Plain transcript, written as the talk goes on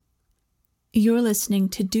You're listening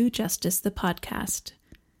to Do Justice, the podcast,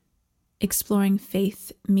 exploring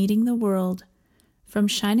faith meeting the world from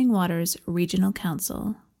Shining Waters Regional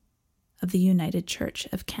Council of the United Church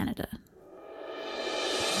of Canada.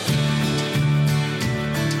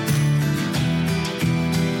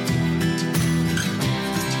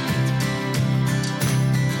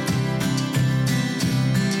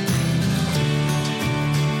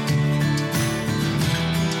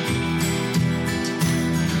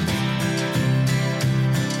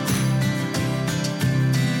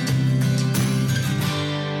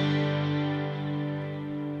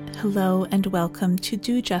 Hello and welcome to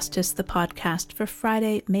Do Justice, the podcast for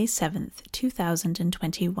Friday, May 7th,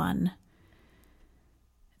 2021.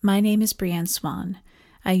 My name is Brianne Swan.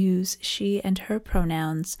 I use she and her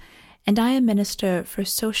pronouns, and I am Minister for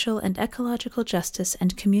Social and Ecological Justice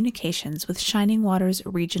and Communications with Shining Waters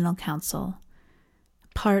Regional Council,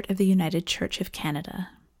 part of the United Church of Canada.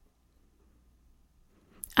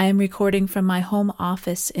 I am recording from my home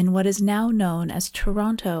office in what is now known as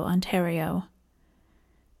Toronto, Ontario.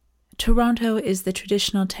 Toronto is the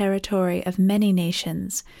traditional territory of many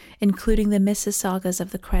nations, including the Mississaugas of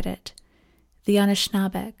the Credit, the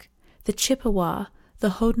Anishinaabeg, the Chippewa, the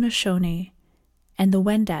Haudenosaunee, and the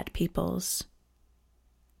Wendat peoples.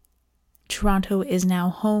 Toronto is now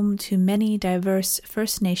home to many diverse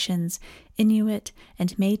First Nations, Inuit,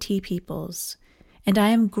 and Métis peoples, and I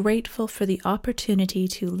am grateful for the opportunity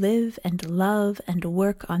to live and love and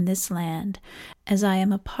work on this land, as I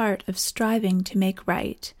am a part of striving to make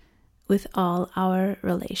right with all our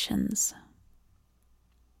relations.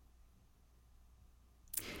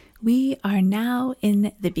 We are now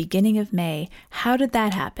in the beginning of May. How did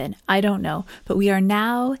that happen? I don't know, but we are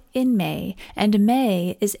now in May, and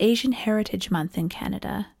May is Asian Heritage Month in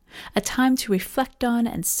Canada, a time to reflect on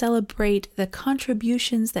and celebrate the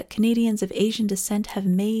contributions that Canadians of Asian descent have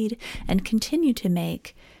made and continue to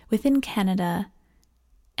make within Canada,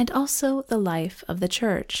 and also the life of the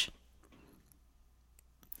Church.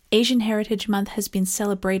 Asian Heritage Month has been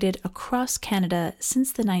celebrated across Canada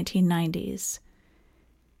since the 1990s.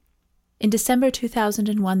 In December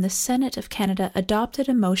 2001, the Senate of Canada adopted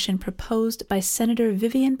a motion proposed by Senator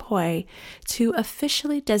Vivian Poy to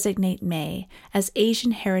officially designate May as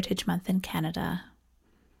Asian Heritage Month in Canada.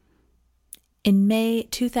 In May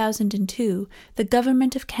 2002, the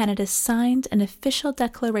Government of Canada signed an official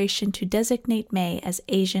declaration to designate May as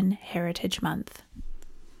Asian Heritage Month.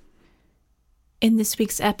 In this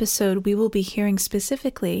week's episode, we will be hearing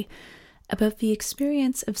specifically about the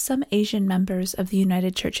experience of some Asian members of the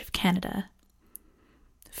United Church of Canada.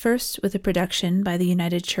 First, with a production by the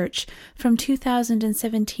United Church from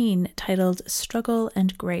 2017 titled Struggle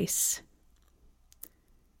and Grace.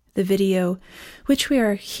 The video, which we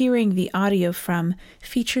are hearing the audio from,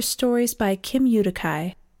 features stories by Kim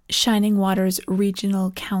Udakai, Shining Waters Regional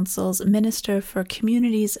Council's Minister for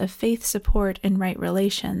Communities of Faith Support and Right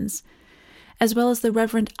Relations, as well as the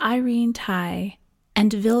Reverend Irene Tai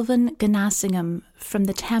and Vilvan Ganasingam from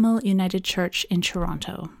the Tamil United Church in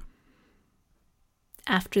Toronto.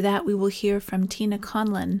 After that, we will hear from Tina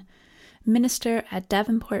Conlon, minister at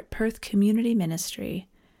Davenport Perth Community Ministry,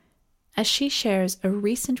 as she shares a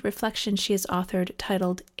recent reflection she has authored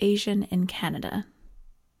titled Asian in Canada.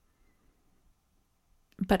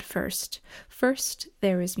 But first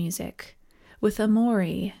there is music, with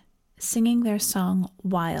Amori singing their song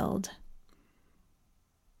Wild.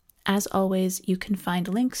 As always, you can find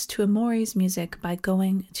links to Amori's music by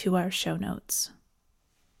going to our show notes.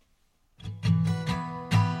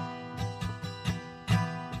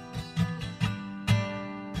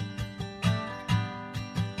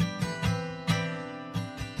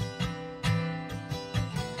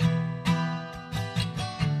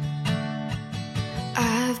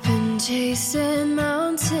 I've been chasing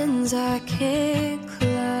mountains I can't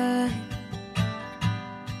climb,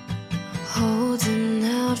 holding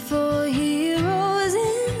out for heroes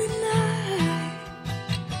in the night.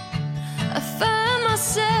 I find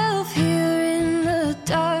myself here in the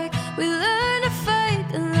dark. We learn to fight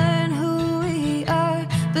and learn who we are,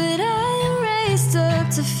 but I am raised up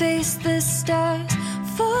to face the stars,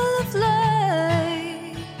 full of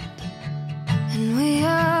light. And we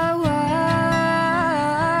are wild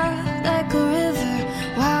like a river,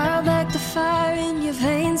 wild like the fire in your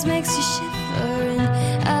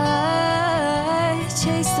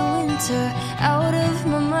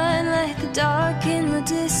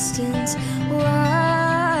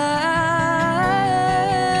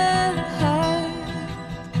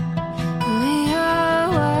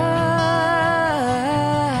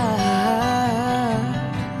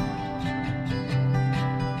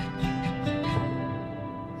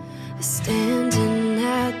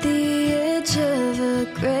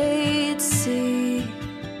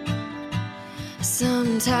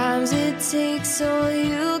takes all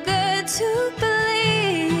you got to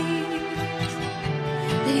believe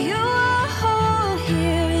that you are whole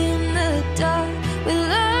here in the dark. We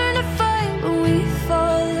learn to fight when we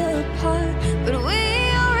fall apart, but we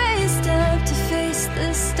are raised up to face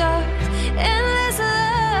the stars. Endless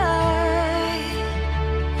light,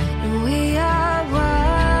 and we are wild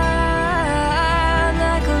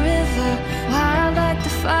like a river, wild like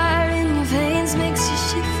the fire in your veins makes you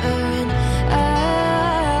shiver. And I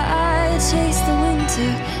chase the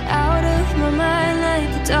winter out of my mind like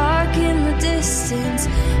the dark in the distance.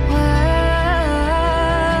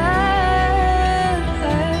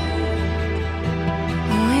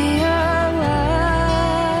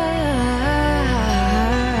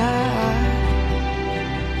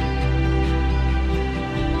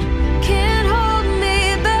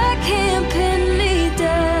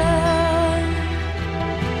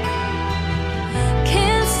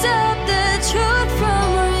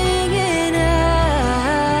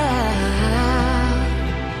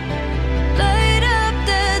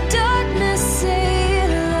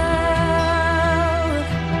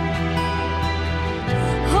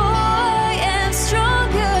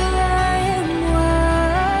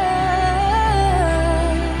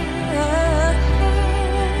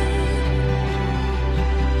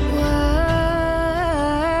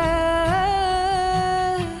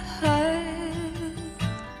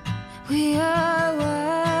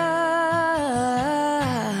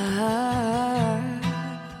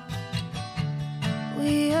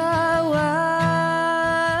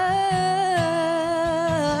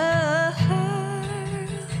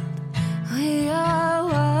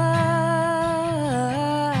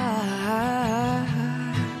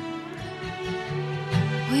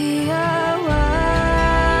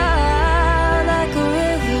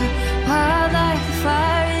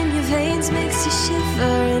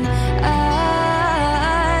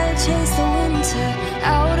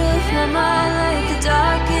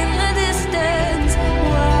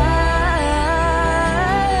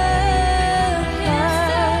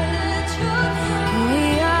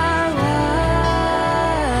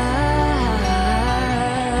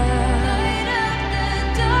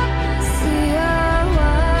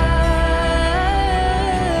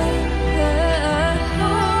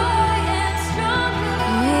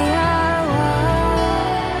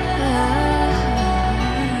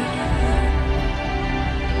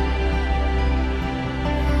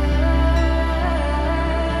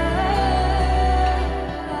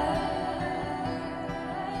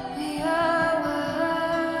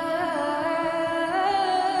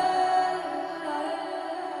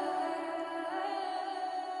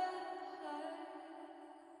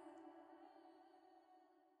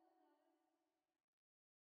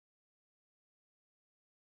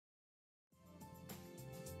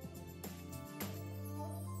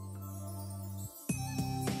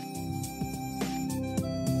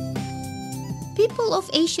 People of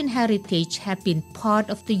Asian heritage have been part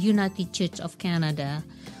of the United Church of Canada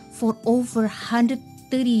for over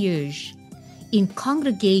 130 years in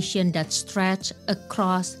congregations that stretch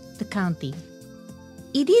across the county.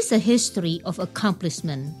 It is a history of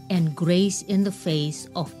accomplishment and grace in the face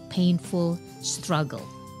of painful struggle.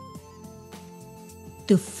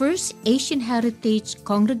 The first Asian heritage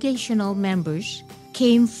congregational members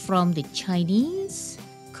came from the Chinese,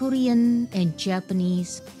 Korean, and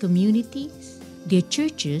Japanese communities. Their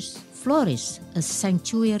churches flourished as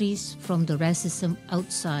sanctuaries from the racism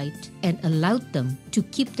outside and allowed them to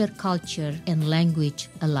keep their culture and language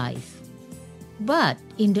alive. But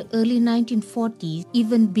in the early 1940s,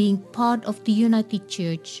 even being part of the United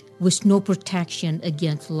Church was no protection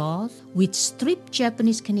against laws which stripped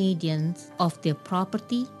Japanese Canadians of their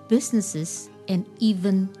property, businesses, and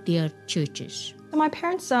even their churches. My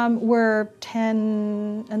parents were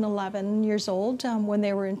 10 and 11 years old when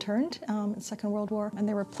they were interned in the Second World War, and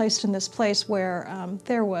they were placed in this place where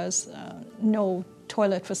there was no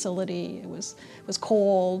toilet facility. It was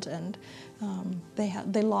cold, and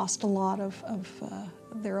they lost a lot of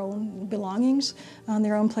their own belongings,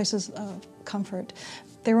 their own places of comfort.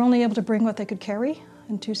 They were only able to bring what they could carry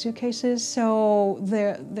in 2 suitcases, so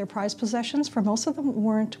their prized possessions, for most of them,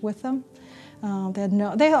 weren't with them.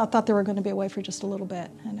 They thought they were going to be away for just a little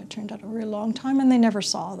bit, and it turned out a really long time, and they never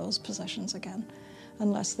saw those possessions again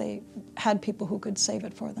unless they had people who could save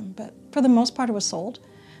it for them. But for the most part, it was sold.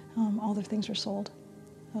 All their things were sold.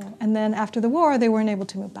 And then after the war, they weren't able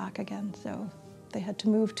to move back again, so they had to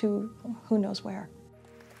move to who knows where.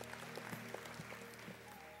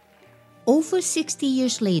 Over 60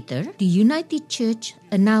 years later, the United Church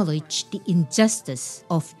acknowledged the injustice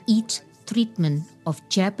of its treatment of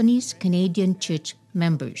Japanese Canadian church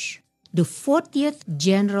members. The 40th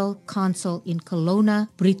General Council in Kelowna,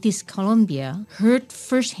 British Columbia, heard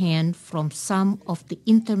firsthand from some of the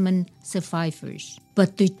internment survivors.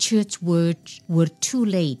 But the church words were too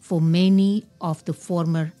late for many of the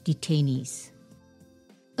former detainees.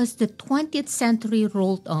 As the 20th century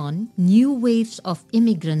rolled on, new waves of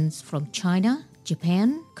immigrants from China,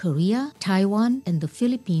 Japan, Korea, Taiwan, and the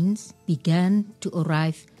Philippines began to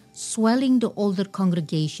arrive, swelling the older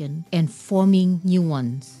congregation and forming new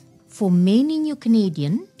ones. For many new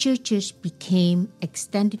Canadian, churches became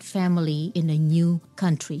extended family in a new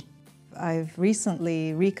country. I've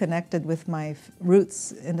recently reconnected with my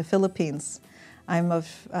roots in the Philippines. I'm of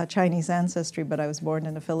Chinese ancestry, but I was born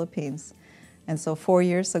in the Philippines. And so 4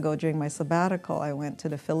 years ago, during my sabbatical, I went to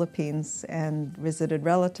the Philippines and visited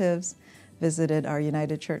relatives, visited our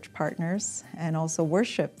United Church partners, and also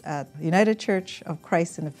worshiped at United Church of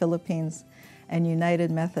Christ in the Philippines and United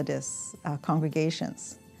Methodist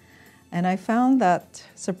congregations. And I found that,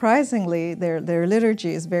 surprisingly, their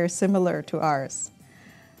liturgy is very similar to ours.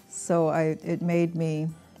 So it made me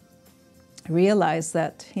realize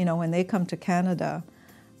that, when they come to Canada,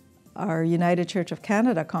 our United Church of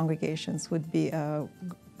Canada congregations would be a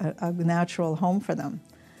natural home for them.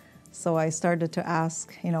 So I started to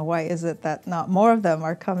ask, why is it that not more of them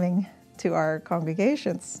are coming to our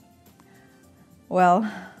congregations?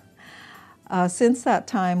 Well, since that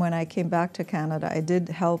time when I came back to Canada, I did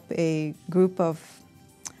help a group of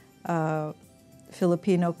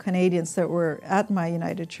Filipino Canadians that were at my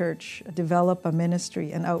United Church develop a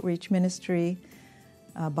ministry, an outreach ministry,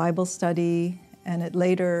 Bible study, and it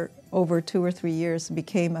later, over 2 or 3 years,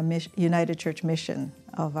 became a United Church mission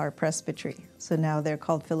of our presbytery. So now they're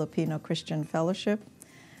called Filipino Christian Fellowship,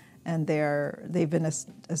 and they've been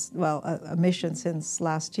a mission since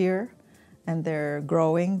last year, and they're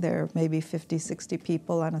growing. They're maybe 50, 60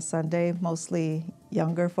 people on a Sunday, mostly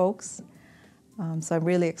younger folks. So I'm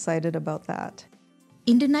really excited about that.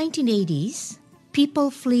 In the 1980s, people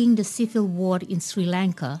fleeing the civil war in Sri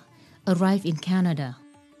Lanka arrived in Canada.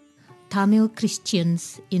 Tamil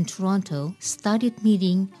Christians in Toronto started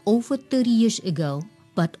meeting over 30 years ago,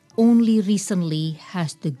 but only recently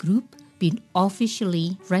has the group been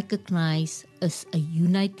officially recognized as a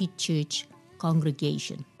United Church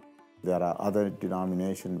congregation. There are other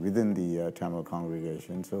denominations within the Tamil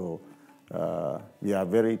congregation, so we are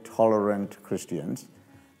very tolerant Christians.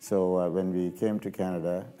 So when we came to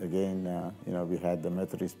Canada, again, we had the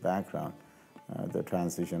Methodist background. The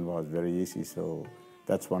transition was very easy, so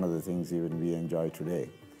that's one of the things even we enjoy today.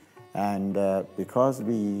 And because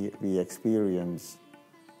we experience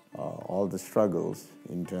all the struggles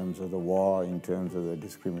in terms of the war, in terms of the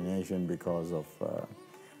discrimination because of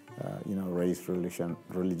race,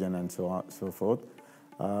 religion, and so on, so forth,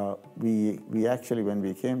 we actually, when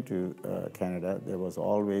we came to Canada, there was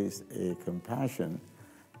always a compassion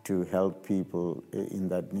to help people in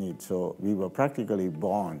that need. So we were practically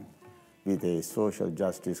born with a social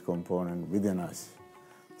justice component within us.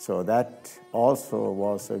 So that also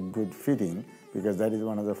was a good fitting, because that is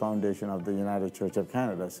one of the foundation of the United Church of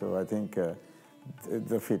Canada. So I think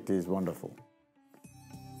the fit is wonderful.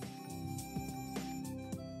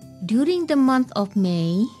 During the month of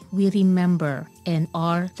May, we remember and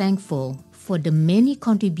are thankful for the many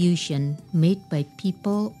contributions made by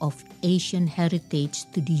people of Asian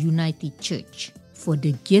heritage to the United Church, for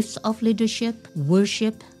the gifts of leadership,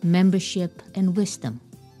 worship, membership, and wisdom.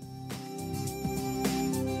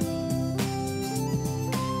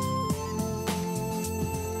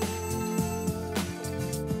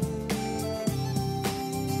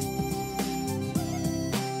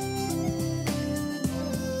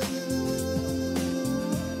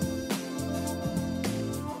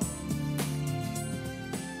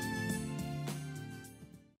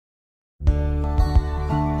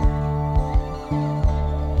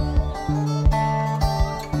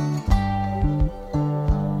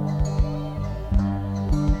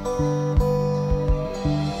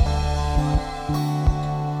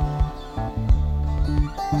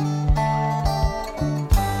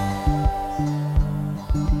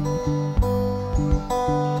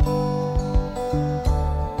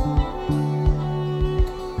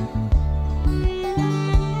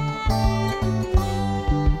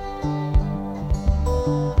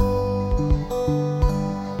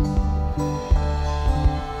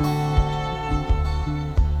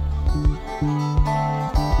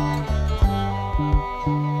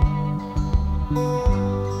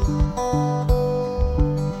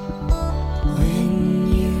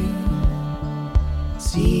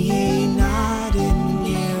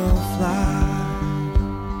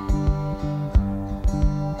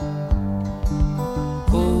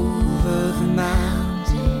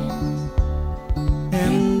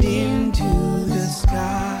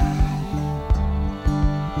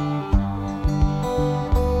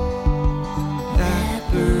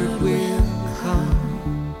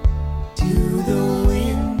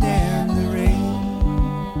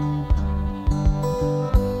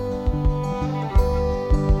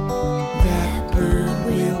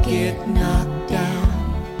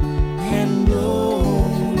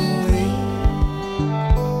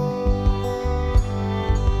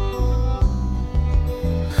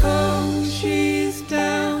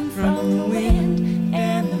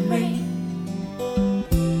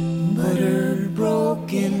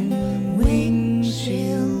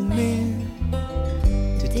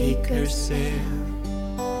 sail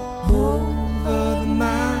over the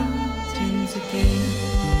mountains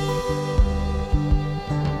again.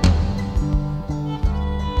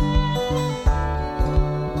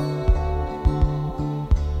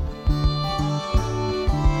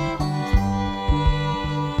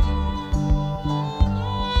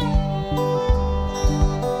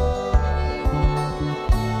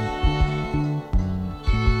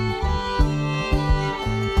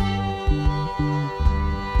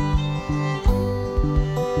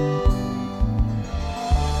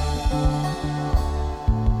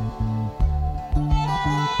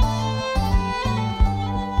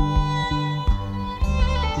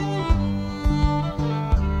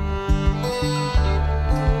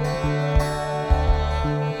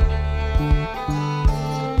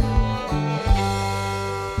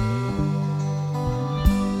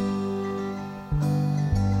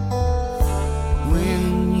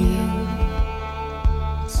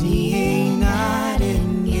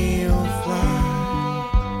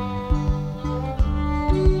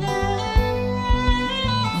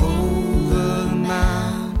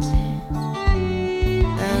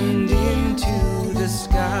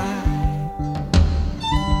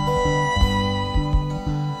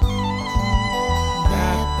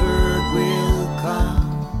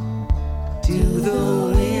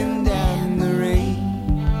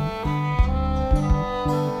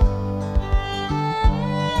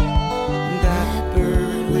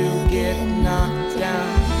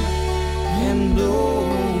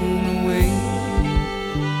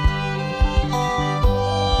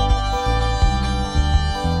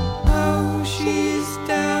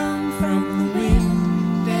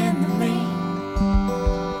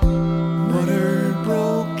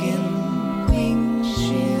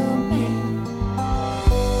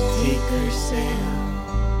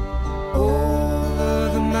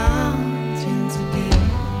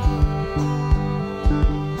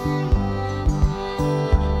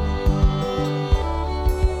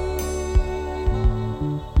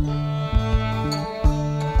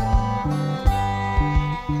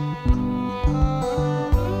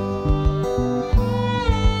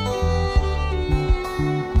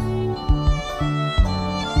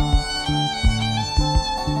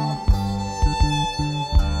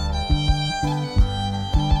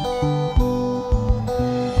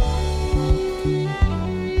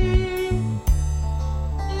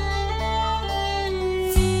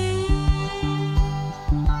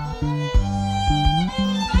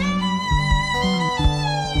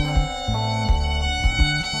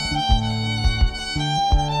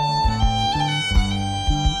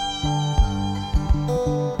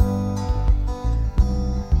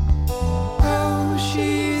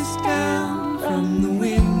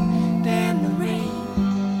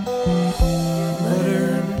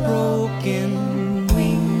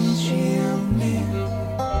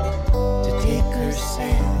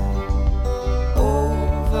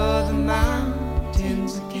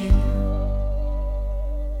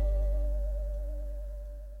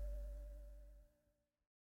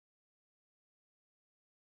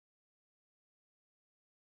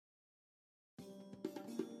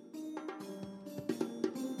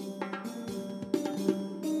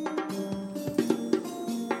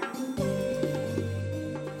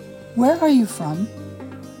 Where are you from?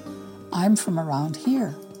 I'm from around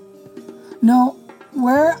here. No,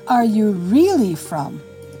 where are you really from?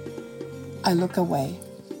 I look away.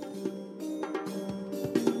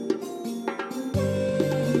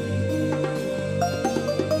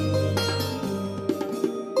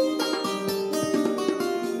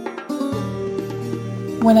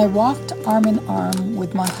 When I walked arm in arm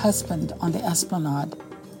with my husband on the esplanade,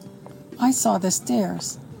 I saw the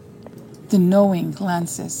stares, the knowing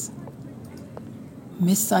glances.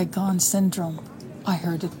 Miss Saigon syndrome, I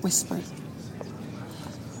heard it whispered.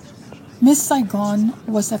 Miss Saigon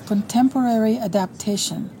was a contemporary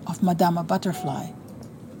adaptation of Madama Butterfly,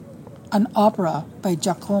 an opera by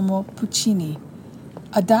Giacomo Puccini,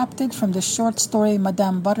 adapted from the short story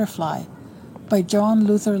Madame Butterfly by John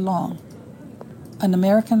Luther Long, an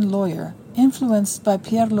American lawyer influenced by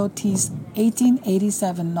Pierre Loti's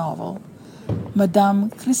 1887 novel, Madame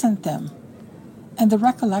Chrysanthème, and the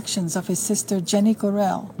recollections of his sister Jenny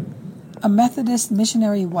Gorel, a Methodist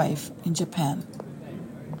missionary wife in Japan.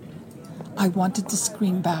 I wanted to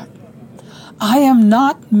scream back, "I am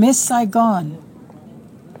not Miss Saigon!"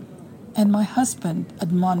 And my husband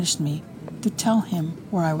admonished me to tell him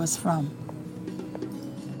where I was from.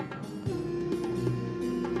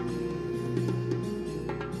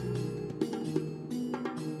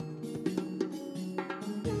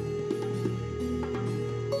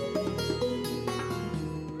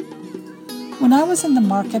 When When I was in the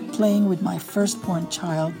market playing with my firstborn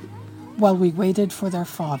child while we waited for their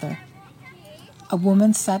father, a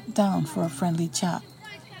woman sat down for a friendly chat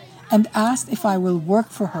and asked if I will work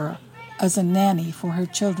for her as a nanny for her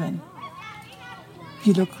children.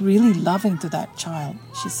 "You look really loving to that child,"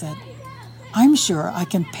 she said. "I'm sure I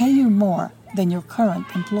can pay you more than your current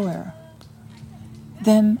employer."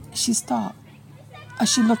 Then she stopped as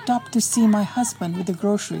she looked up to see my husband with the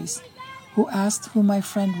groceries, who asked who my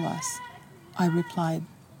friend was. I replied,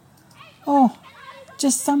 "Oh,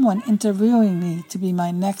 just someone interviewing me to be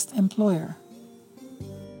my next employer."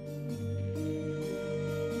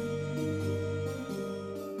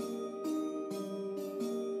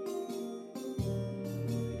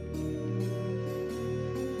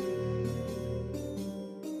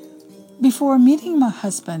 Before meeting my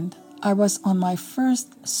husband, I was on my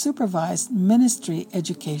first supervised ministry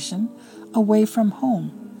education away from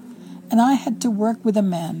home, and I had to work with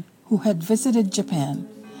a man who had visited Japan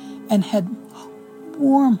and had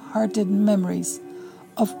warm-hearted memories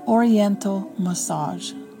of Oriental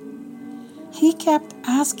massage. He kept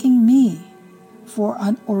asking me for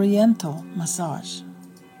an Oriental massage.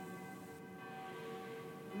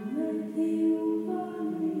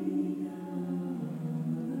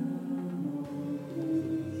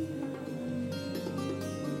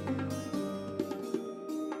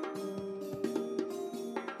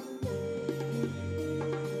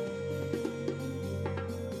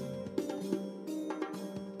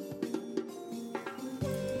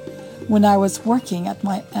 When I was working at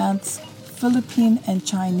my aunt's Philippine and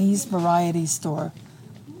Chinese variety store,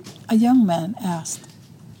 a young man asked,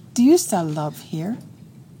 "Do you sell love here?"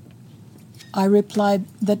 I replied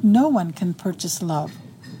that no one can purchase love,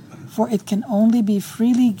 for it can only be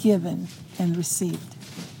freely given and received.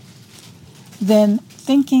 Then,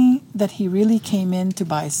 thinking that he really came in to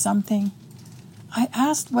buy something, I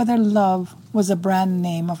asked whether love was a brand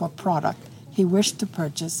name of a product he wished to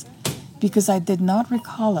purchase, because I did not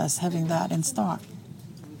recall us having that in stock.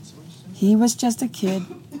 He was just a kid.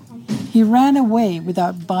 He ran away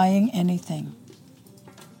without buying anything.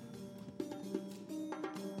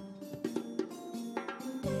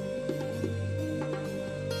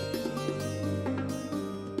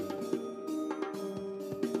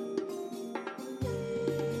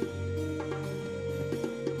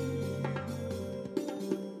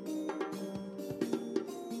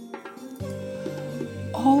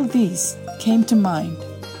 All these came to mind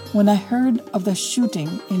when I heard of the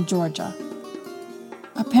shooting in Georgia.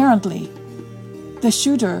 Apparently, the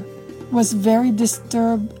shooter was very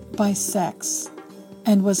disturbed by sex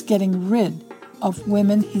and was getting rid of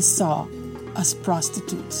women he saw as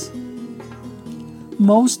prostitutes.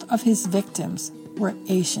 Most of his victims were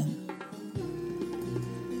Asian.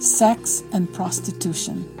 Sex and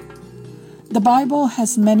prostitution. The Bible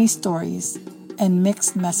has many stories and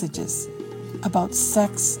mixed messages about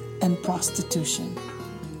sex and prostitution.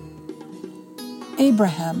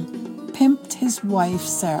 Abraham pimped his wife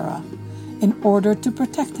Sarah in order to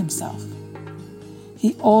protect himself.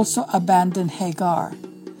 He also abandoned Hagar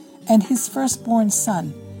and his firstborn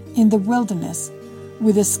son in the wilderness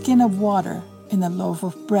with a skin of water in a loaf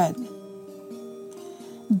of bread.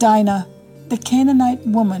 Dinah, the Canaanite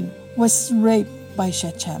woman, was raped by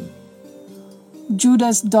Shechem.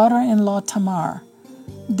 Judah's daughter-in-law Tamar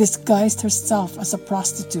disguised herself as a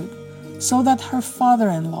prostitute so that her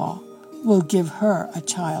father-in-law will give her a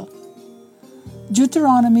child.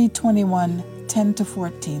 Deuteronomy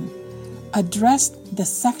 21:10-14 addressed the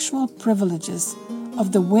sexual privileges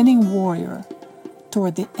of the winning warrior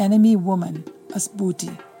toward the enemy woman as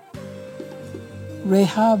booty.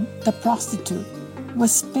 Rahab the prostitute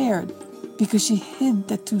was spared because she hid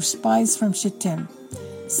the 2 spies from Shittim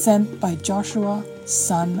sent by Joshua,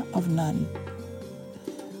 son of Nun.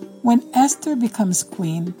 When Esther becomes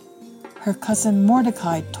queen, her cousin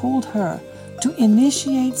Mordecai told her to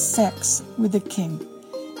initiate sex with the king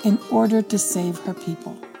in order to save her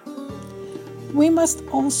people. We must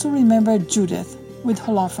also remember Judith with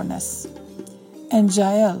Holofernes and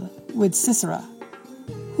Jael with Sisera,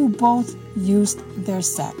 who both used their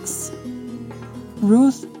sex.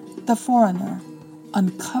 Ruth, the foreigner,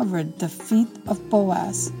 uncovered the feet of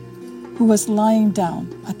Boaz, who was lying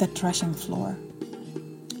down at the threshing floor.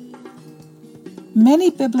 Many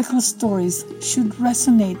biblical stories should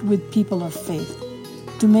resonate with people of faith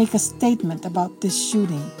to make a statement about this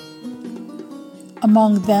shooting.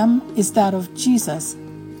 Among them is that of Jesus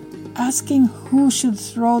asking who should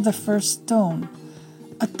throw the first stone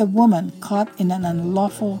at the woman caught in an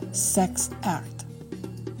unlawful sex act.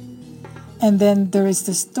 And then there is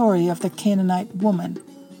the story of the Canaanite woman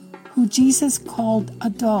who Jesus called a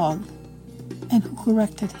dog and who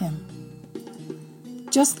corrected him.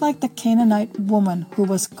 just like the Canaanite woman who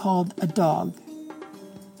was called a dog.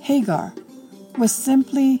 Hagar was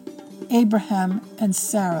simply Abraham and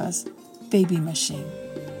Sarah's baby machine.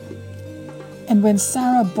 And when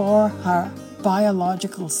Sarah bore her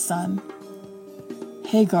biological son,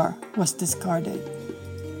 Hagar was discarded.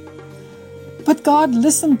 But God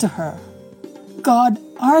listened to her. God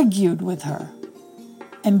argued with her.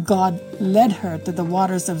 And God led her to the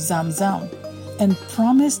waters of Zamzam and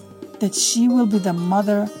promised that she will be the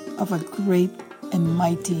mother of a great and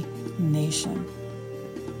mighty nation.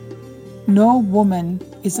 No woman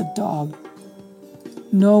is a dog.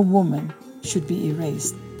 No woman should be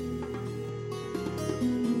erased.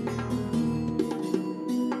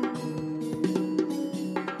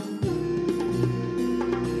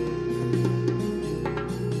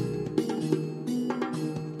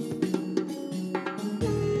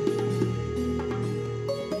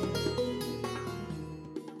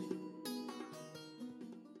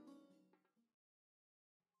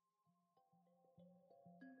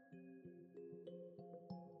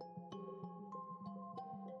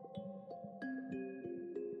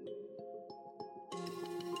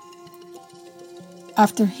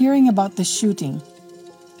 After hearing about the shooting,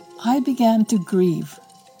 I began to grieve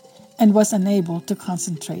and was unable to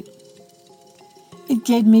concentrate. It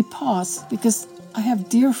gave me pause because I have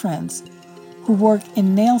dear friends who work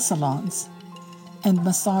in nail salons and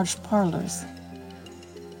massage parlors.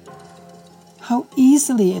 How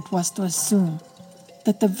easily it was to assume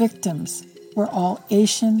that the victims were all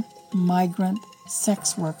Asian migrant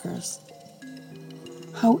sex workers.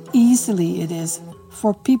 How easily it is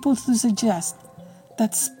for people to suggest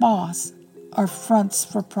that spas are fronts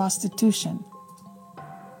for prostitution.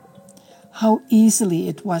 How easily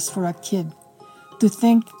it was for a kid to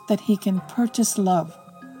think that he can purchase love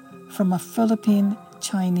from a Philippine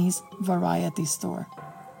Chinese variety store.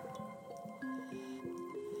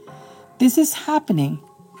 This is happening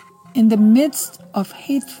in the midst of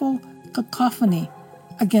hateful cacophony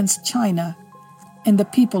against China and the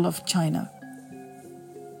people of China.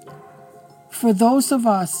 For those of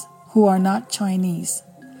us who are not Chinese,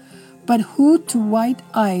 but who to white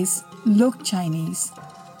eyes look Chinese,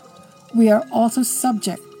 we are also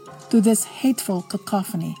subject to this hateful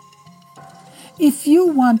cacophony. If you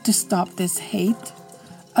want to stop this hate,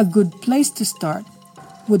 a good place to start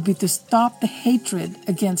would be to stop the hatred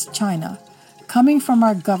against China coming from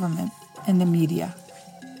our government and the media.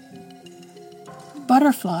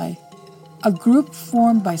 Butterfly, a group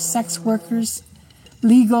formed by sex workers,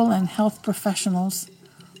 legal and health professionals,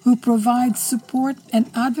 who provides support and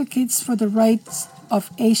advocates for the rights of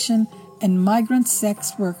Asian and migrant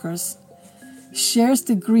sex workers, shares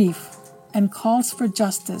the grief and calls for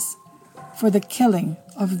justice for the killing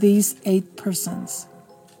of these 8 persons.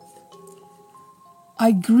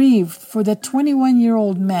 I grieve for the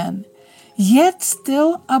 21-year-old man, yet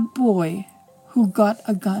still a boy, who got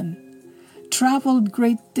a gun, traveled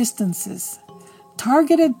great distances,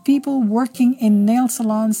 targeted people working in nail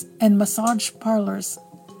salons and massage parlors.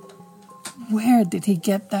 Where did he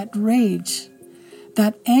get that rage,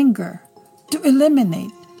 that anger, to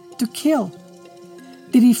eliminate, to kill?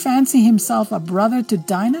 Did he fancy himself a brother to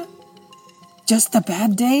Dinah? Just a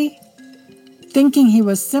bad day? Thinking he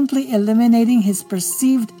was simply eliminating his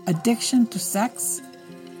perceived addiction to sex,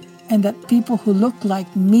 and that people who look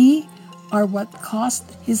like me are what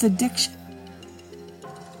caused his addiction?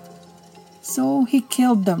 So he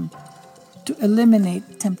killed them to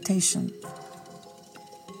eliminate temptation.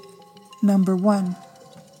 Number 1,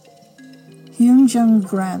 Hyun Jung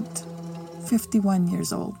Grant, 51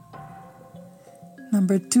 years old.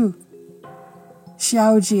 Number 2,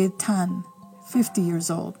 Xiao Jie Tan, 50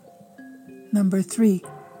 years old. Number 3,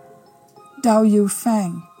 Dao Yu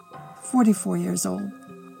Fang, 44 years old.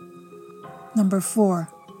 Number 4,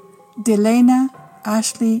 Delena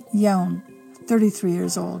Ashley Yeon, 33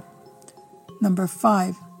 years old. Number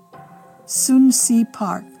 5, Sun Si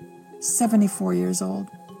Park, 74 years old.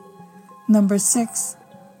 Number 6,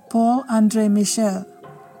 Paul Andre Michel,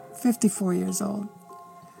 54 years old.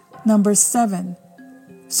 Number 7,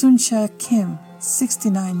 Suncha Kim,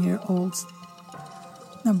 69-year-old.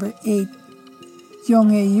 Number 8,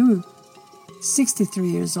 Yong-Ae Yu, 63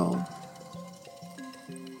 years old.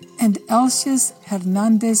 And Elcias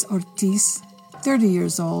Hernandez Ortiz, 30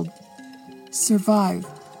 years old, survived,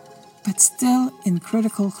 but still in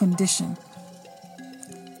critical condition.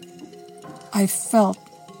 I felt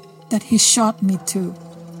that he shot me too.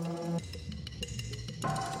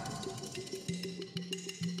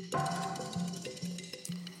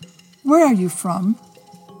 Where are you from?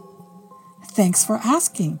 Thanks for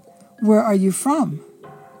asking. Where are you from?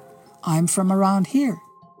 I'm from around here.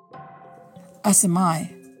 as am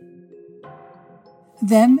I.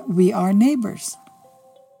 Then we are neighbors.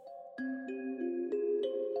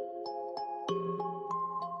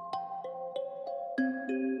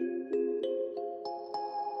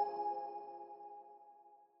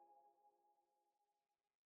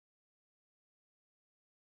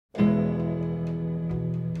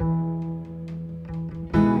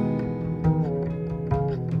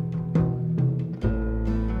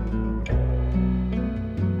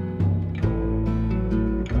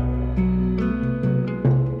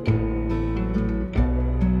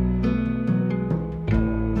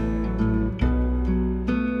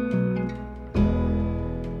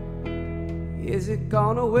 Is it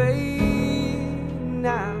gone away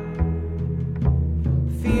now?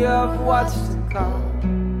 Fear of what's to come,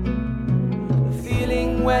 the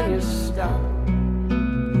feeling when you're stuck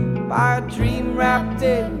by a dream wrapped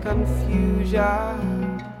in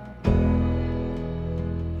confusion.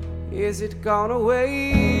 Is it gone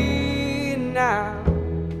away now?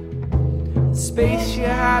 The space you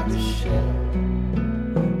had to share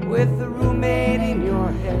with the roommate in your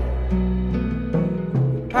head,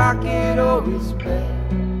 pocket always bare,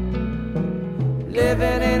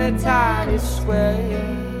 living in a tiny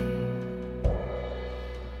square.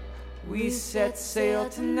 We set sail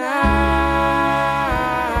tonight,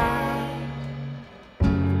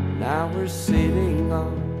 now we're sailing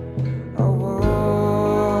on a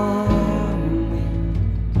warm wind.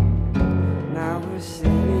 Now we're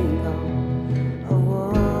sailing on a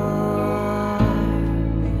warm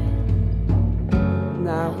wind.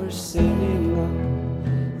 Now we're sailing on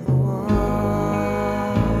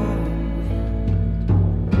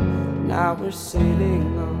now we're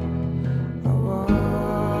sailing on a warm wind.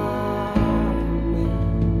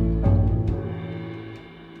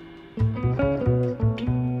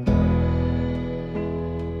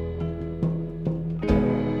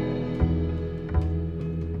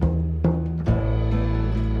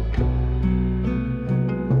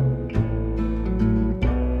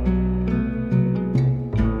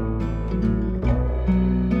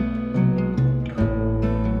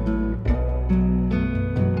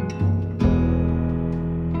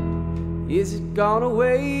 Is it gone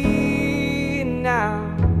away now?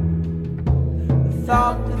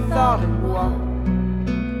 The thought it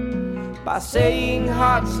won by saying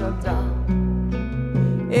hearts are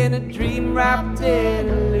done in a dream wrapped in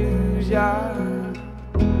illusion.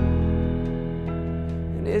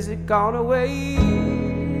 And is it gone away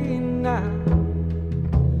now?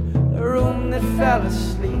 The room that fell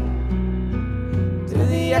asleep to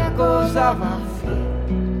the echoes of our feet,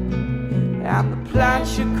 and the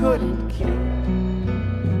plants you couldn't keep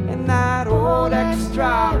in that old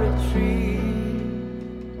extra retreat.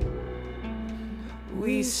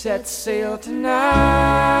 We set sail tonight,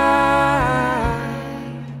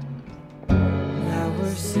 now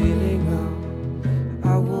we're sailing on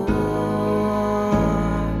a warm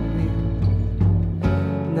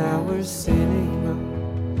wind. Now we're sailing on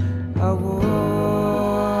a warm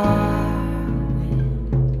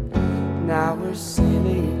wind. Now we're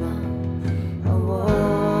sailing on a warm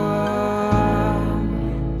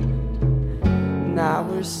wind. Now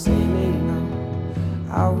we're sailing on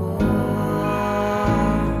a warm wind.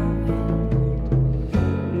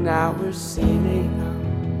 Now we're sailing on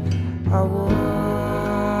a warm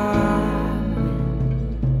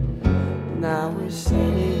wind. Now we're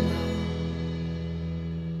sailing on.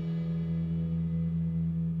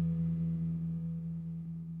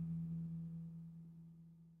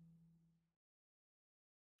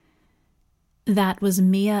 That was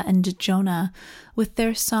Mia and Jonah with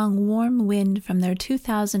their song Warm Wind from their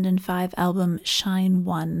 2005 album Shine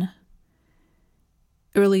One.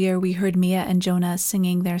 Earlier we heard Mia and Jonah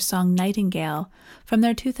singing their song Nightingale from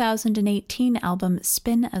their 2018 album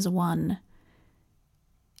Spin as One.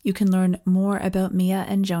 You can learn more about Mia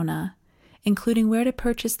and Jonah, including where to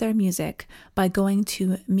purchase their music, by going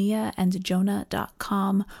to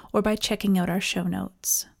miaandjonah.com or by checking out our show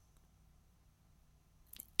notes.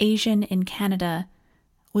 Asian in Canada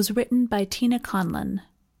was written by Tina Conlon.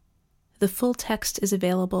 The full text is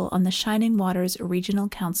available on the Shining Waters Regional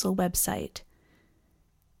Council website.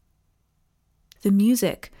 The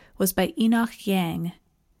music was by Enoch Yang,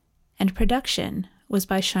 and production was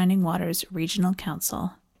by Shining Waters Regional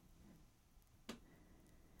Council.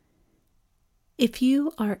 If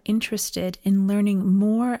you are interested in learning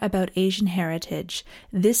more about Asian heritage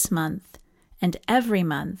this month and every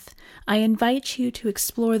month, I invite you to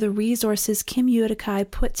explore the resources Kim Utica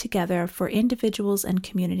put together for individuals and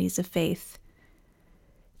communities of faith.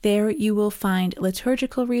 There you will find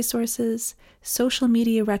liturgical resources, social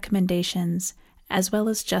media recommendations, as well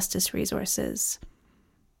as justice resources.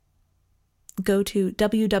 go to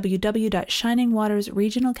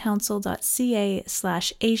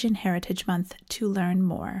www.shiningwatersregionalcouncil.ca/Asian Heritage Month to learn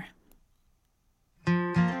more.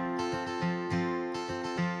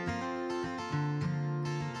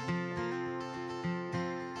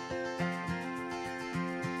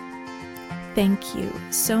 Thank you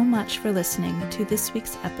so much for listening to this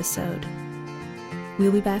week's episode.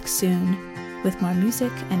 We'll be back soon with more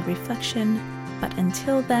music and reflection, but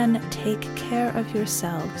until then, take care of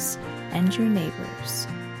yourselves and your neighbors.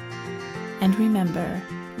 And remember,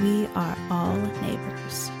 we are all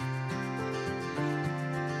neighbors.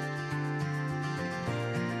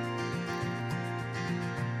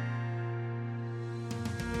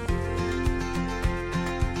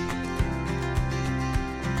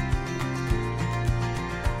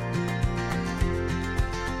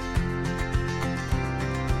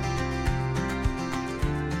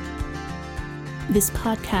 This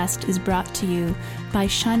podcast is brought to you by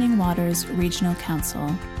Shining Waters Regional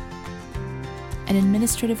Council, an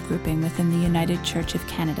administrative grouping within the United Church of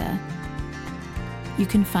Canada. You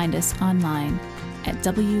can find us online at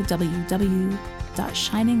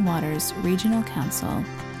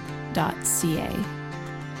www.shiningwatersregionalcouncil.ca.